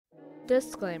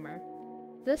Disclaimer.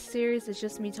 This series is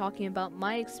just me talking about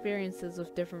my experiences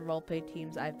with different roleplay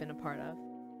teams I've been a part of.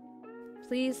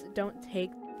 Please don't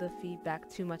take the feedback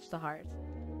too much to heart.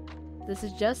 This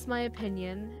is just my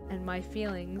opinion and my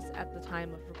feelings at the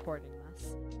time of recording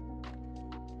this.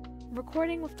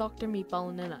 Recording with Dr.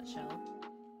 Meatball in a nutshell.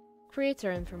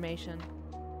 Creator information.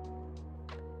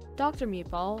 Dr.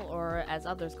 Meatball, or as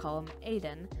others call him,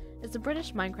 Aiden, is a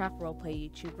British Minecraft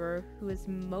roleplay YouTuber who is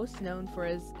most known for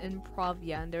his improv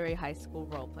Yandere High School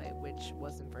roleplay, which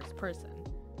was in first person.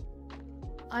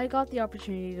 I got the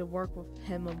opportunity to work with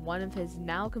him on one of his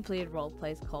now completed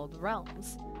roleplays called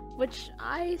Realms, which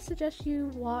I suggest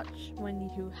you watch when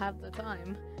you have the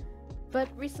time. But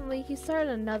recently he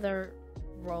started another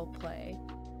roleplay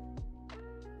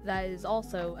that is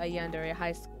also a Yandere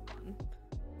High School one.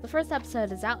 The first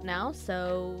episode is out now,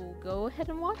 so go ahead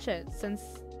and watch it, since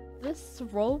this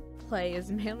roleplay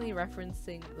is mainly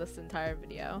referencing this entire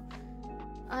video.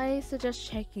 I suggest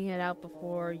checking it out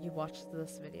before you watch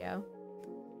this video.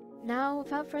 Now,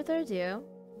 without further ado,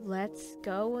 let's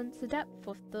go into depth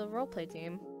with the roleplay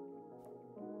team.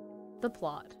 The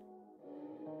plot.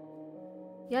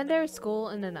 Yandere School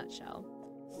in a nutshell.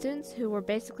 Students who were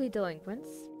basically delinquents,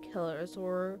 killers,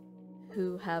 or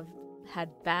who have had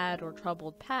bad or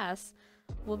troubled pasts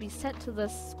will be sent to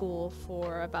this school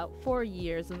for about 4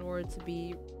 years in order to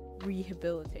be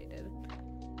rehabilitated.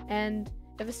 And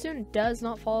if a student does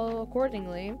not follow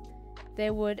accordingly,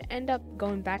 they would end up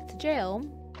going back to jail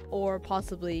or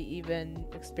possibly even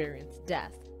experience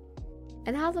death.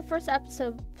 And how the first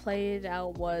episode played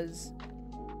out was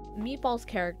Meatball's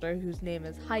character, whose name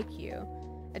is Haikyuu,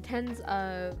 attends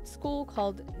a school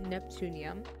called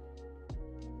Neptunium,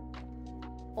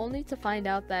 only to find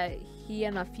out that he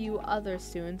and a few other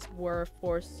students were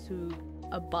forced to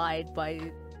abide by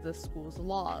the school's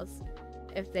laws.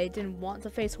 If they didn't want to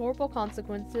face horrible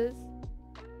consequences,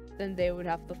 then they would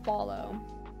have to follow.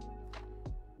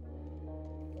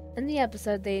 In the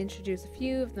episode, they introduce a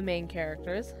few of the main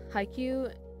characters.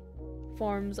 Haikyuu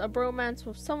forms a bromance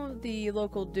with some of the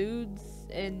local dudes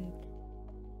in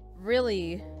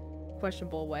really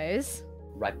questionable ways.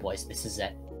 Right, boys, this is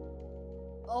it.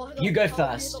 Oh, You go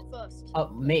first. Oh,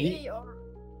 me? Me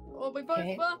or we both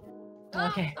Okay. were?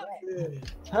 Okay.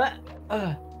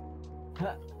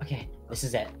 Okay, this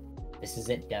is it. This is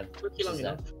it, Dev. Took you long This is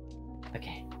enough. it.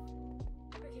 Okay.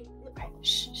 Okay, look, Right.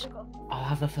 Shh. look up. I'll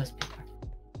have the first paper.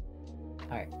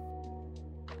 Alright.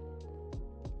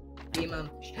 D-man.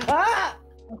 Ah!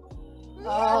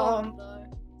 No.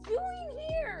 Doing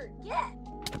here? Yeah.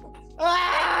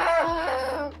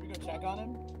 Ah! We gonna check on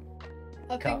him?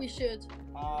 I Cut. think we should.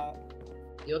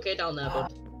 You okay down there,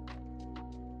 bud?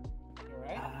 You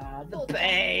alright? The Oh,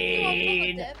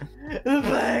 pain! come on, The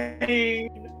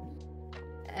pain!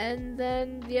 And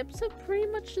then the episode pretty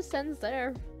much just ends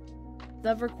there.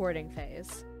 The recording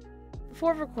phase.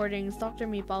 Before recordings, Dr.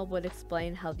 Meatball would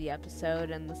explain how the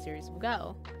episode and the series will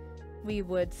go. We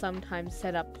would sometimes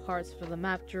set up parts for the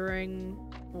map during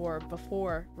or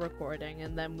before recording,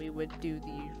 and then we would do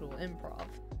the usual improv.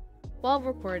 While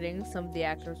recording, some of the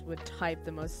actors would type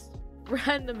the most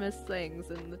randomest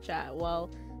things in the chat while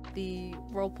the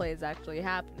roleplay is actually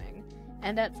happening.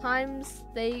 And at times,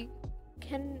 they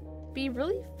can be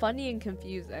really funny and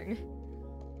confusing.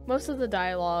 Most of the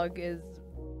dialogue is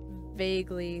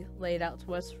vaguely laid out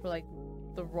to us for like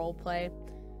the roleplay,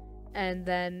 and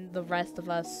then the rest of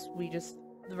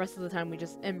the time we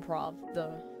just improv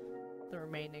the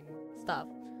remaining stuff.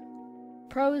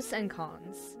 Pros and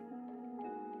cons.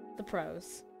 The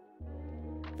pros.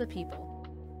 The people.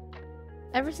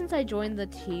 Ever since I joined the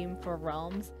team for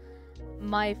Realms,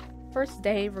 my first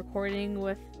day recording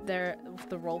with the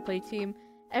roleplay team,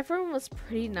 everyone was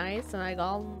pretty nice, and I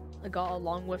got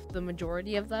along with the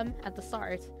majority of them at the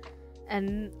start.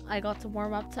 And I got to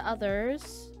warm up to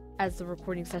others as the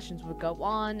recording sessions would go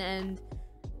on and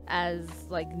as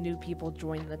like new people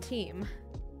joined the team.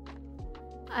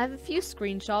 I have a few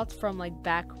screenshots from like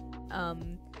back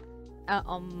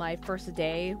on my first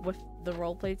day with the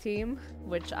roleplay team,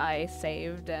 which I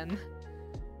saved, and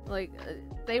like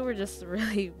they were just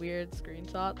really weird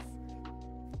screenshots.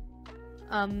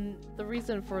 The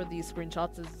reason for these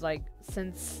screenshots is like,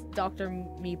 since Dr.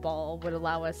 Meatball would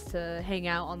allow us to hang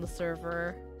out on the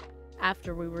server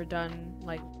after we were done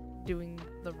like doing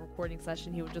the recording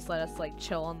session, he would just let us like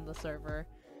chill on the server,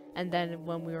 and then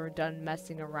when we were done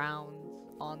messing around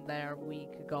on there, we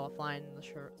could go offline and the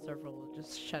server will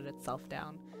just shut itself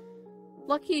down.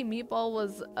 Lucky Meatball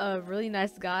was a really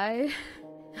nice guy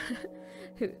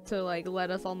to like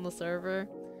let us on the server,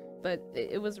 but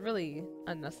it was really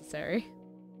unnecessary.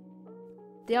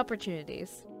 The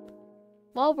opportunities.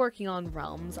 While working on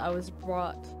Realms, I was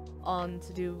brought on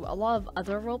to do a lot of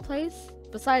other roleplays.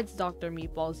 Besides Dr.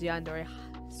 Meatball's Yandere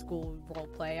School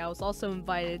roleplay, I was also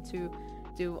invited to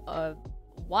do a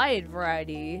wide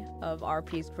variety of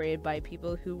RPs created by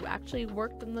people who actually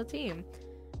worked in the team.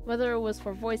 Whether it was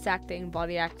for voice acting,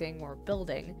 body acting, or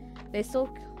building, they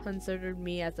still considered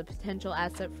me as a potential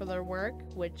asset for their work,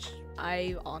 which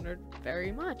I honored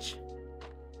very much.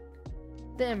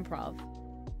 The improv.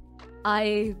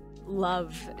 I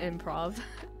love improv.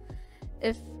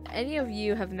 If any of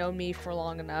you have known me for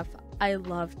long enough, I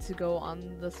love to go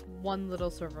on this one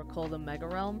little server called the Mega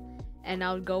Realm, and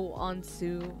I would go on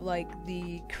to like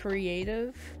the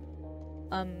creative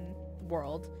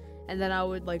world, and then I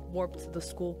would like warp to the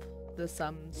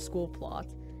school plot,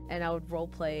 and I would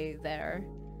roleplay there.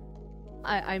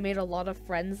 I made a lot of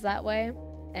friends that way,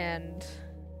 and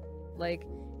like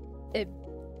it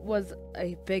was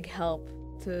a big help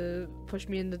to push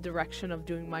me in the direction of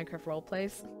doing Minecraft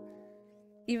roleplays.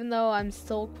 Even though I'm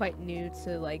still quite new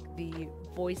to like the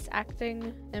voice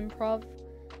acting improv,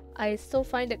 I still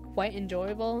find it quite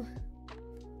enjoyable.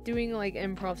 Doing like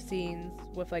improv scenes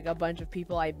with like a bunch of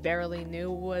people I barely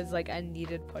knew was like a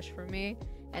needed push for me,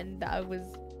 and I was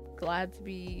glad to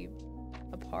be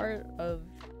a part of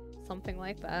something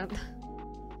like that.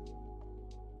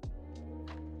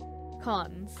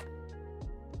 Cons.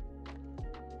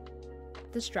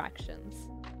 Distractions.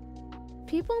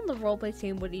 People on the roleplay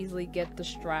team would easily get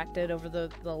distracted over the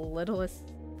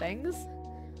littlest things.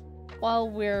 While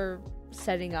we're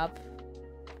setting up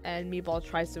and Meatball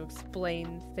tries to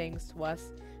explain things to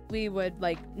us, we would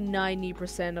like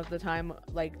 90% of the time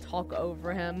like talk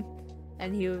over him,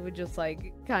 and he would just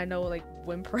like kind of like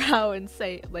whimper out and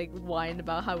say like whine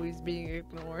about how he's being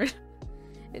ignored.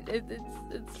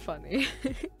 It's funny.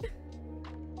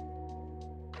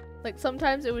 Like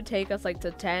sometimes it would take us like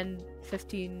to 10,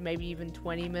 15, maybe even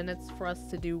 20 minutes for us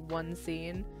to do one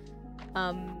scene.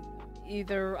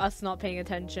 Either us not paying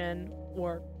attention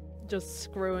or just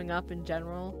screwing up in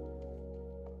general.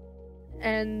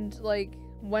 And like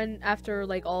after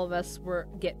like all of us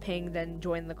get pinged and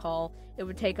join the call, it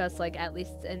would take us like at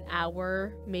least an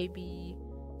hour, maybe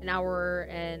an hour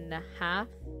and a half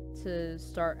to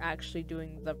start actually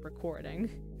doing the recording,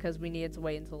 because we needed to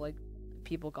wait until like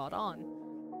people got on.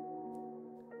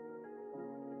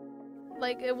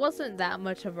 Like, it wasn't that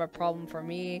much of a problem for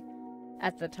me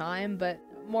at the time, but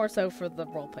more so for the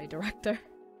roleplay director.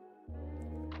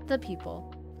 The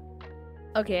people.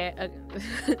 Okay,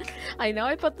 I know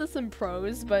I put this in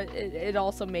pros, but it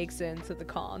also makes it into the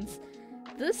cons.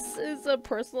 This is a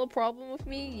personal problem with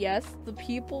me. Yes, the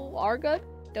people are good,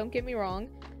 don't get me wrong,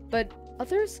 but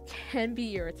others can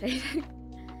be irritating.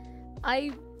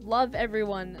 I love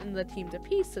everyone in the team to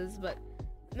pieces, but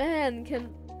man, can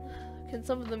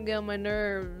some of them get on my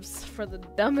nerves for the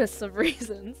dumbest of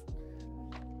reasons.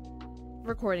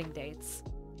 Recording dates.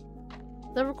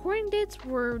 The recording dates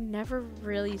were never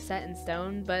really set in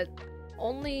stone, but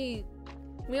we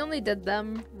only did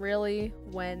them really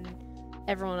when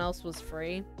everyone else was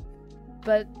free.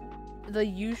 But the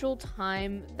usual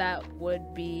time that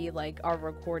would be like our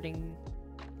recording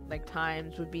like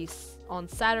times would be on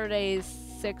Saturdays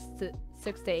 6 to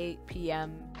 8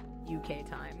 p.m. UK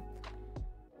time.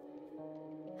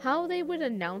 How they would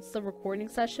announce the recording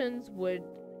sessions would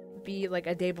be like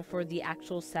a day before the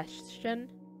actual session,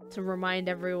 to remind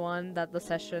everyone that the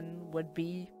session would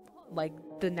be like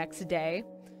the next day.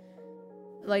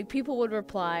 Like people would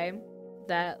reply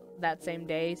that same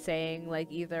day saying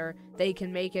like either they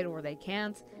can make it or they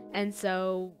can't, and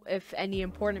so if any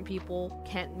important people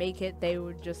can't make it, they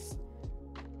would just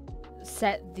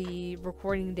set the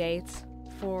recording dates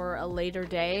for a later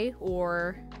day,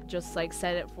 or just like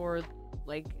set it for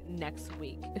like next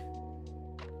week.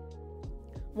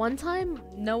 One time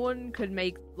no one could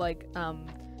make like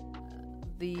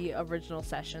the original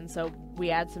session, so we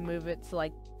had to move it to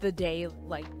like the day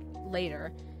like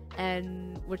later,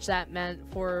 and which that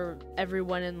meant for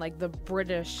everyone in like the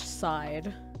British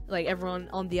side, like everyone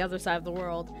on the other side of the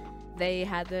world, they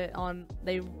had to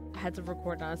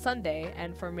record on a Sunday,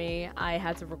 and for me, I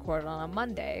had to record on a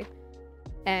Monday.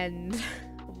 And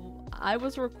I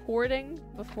was recording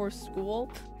before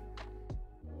school,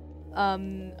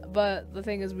 but the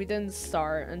thing is, we didn't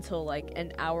start until like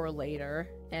an hour later,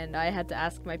 and I had to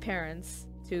ask my parents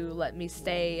to let me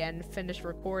stay and finish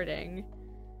recording,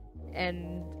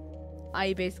 and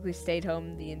I basically stayed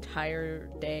home the entire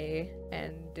day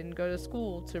and didn't go to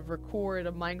school to record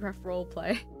a Minecraft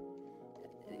roleplay.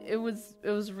 It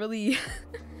was really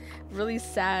really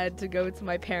sad to go to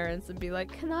my parents and be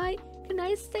like, can I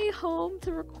stay home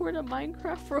to record a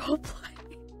Minecraft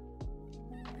roleplay?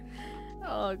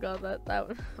 Oh god, that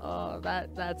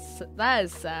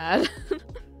is sad.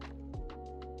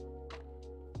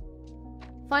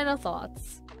 Final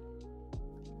thoughts.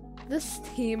 This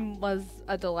team was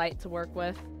a delight to work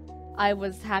with. I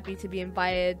was happy to be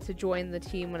invited to join the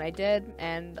team when I did,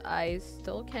 and I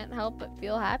still can't help but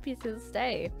feel happy to this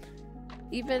day.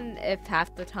 Even if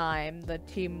half the time the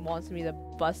team wants me to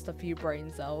bust a few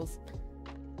brain cells.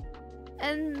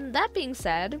 And that being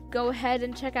said, go ahead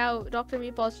and check out Dr.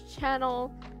 Meatball's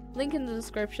channel, link in the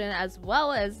description, as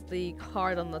well as the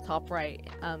card on the top right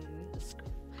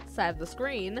side of the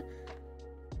screen.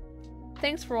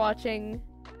 Thanks for watching,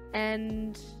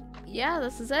 and yeah,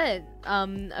 this is it.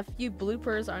 A few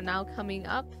bloopers are now coming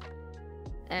up,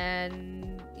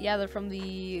 and yeah, they're from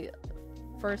the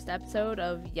first episode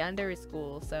of Yandere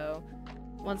School, so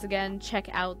once again, check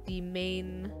out the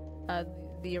main,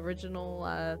 the original,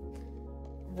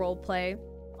 roleplay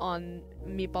on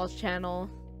Meatball's channel,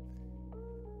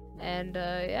 and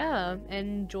yeah,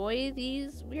 enjoy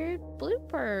these weird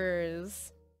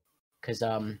bloopers. Because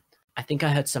I think I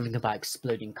heard something about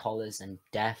exploding collars and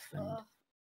death, and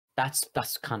that's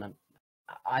kind of,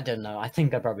 I don't know. I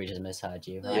think I probably just misheard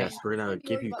you. Right? Yes, we're gonna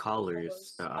give you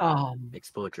collars to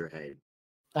explode your head.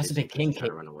 That's a bit Basically, just kinky. try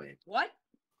to run away. What?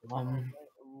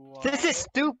 This is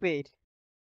stupid.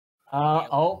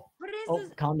 Oh, What is oh, this?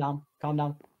 calm down, calm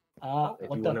down. If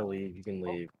What you the? wanna leave, you can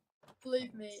leave.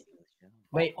 Believe me.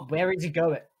 Wait, where is he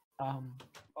going?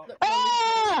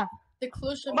 Ah! The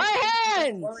closer My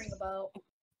hands! worrying about.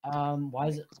 Why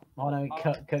is it? Oh no,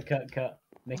 cut,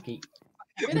 Mickey.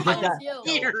 Where He the did hell that. is Yo?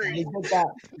 He did that.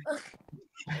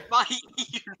 My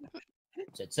ear.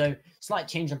 So, slight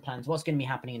change in plans. What's going to be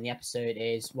happening in the episode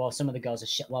is, well, some of the girls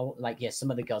are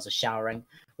some of the girls are showering.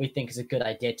 We think it's a good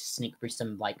idea to sneak through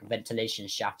some like ventilation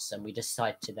shafts, and we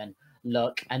decide to then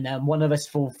look, and then one of us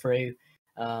fall through,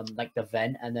 like the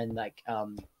vent, and then like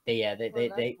they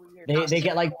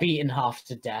get like beaten half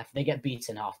to death. They get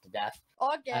beaten half to death,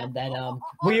 Okay. and then I'll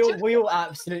we check all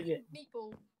absolutely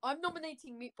Meatball. I'm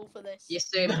nominating Meatball for this. Yes,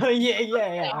 same.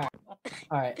 yeah.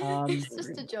 All right. It's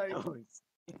just a joke.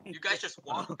 You guys just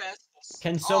walk past.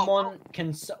 Can someone go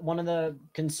into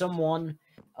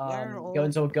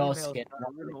a girl's skin?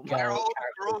 They're all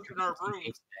girls in our room.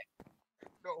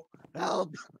 No.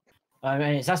 Help! I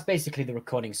mean, that's basically the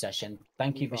recording session.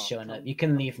 Thank you for showing up. You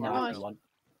can leave now if you want.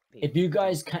 If you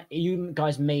guys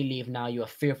may leave now. You are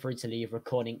feel free to leave.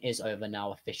 Recording is over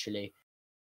now officially.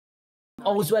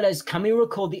 Oh, as well as, can we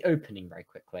record the opening very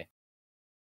quickly?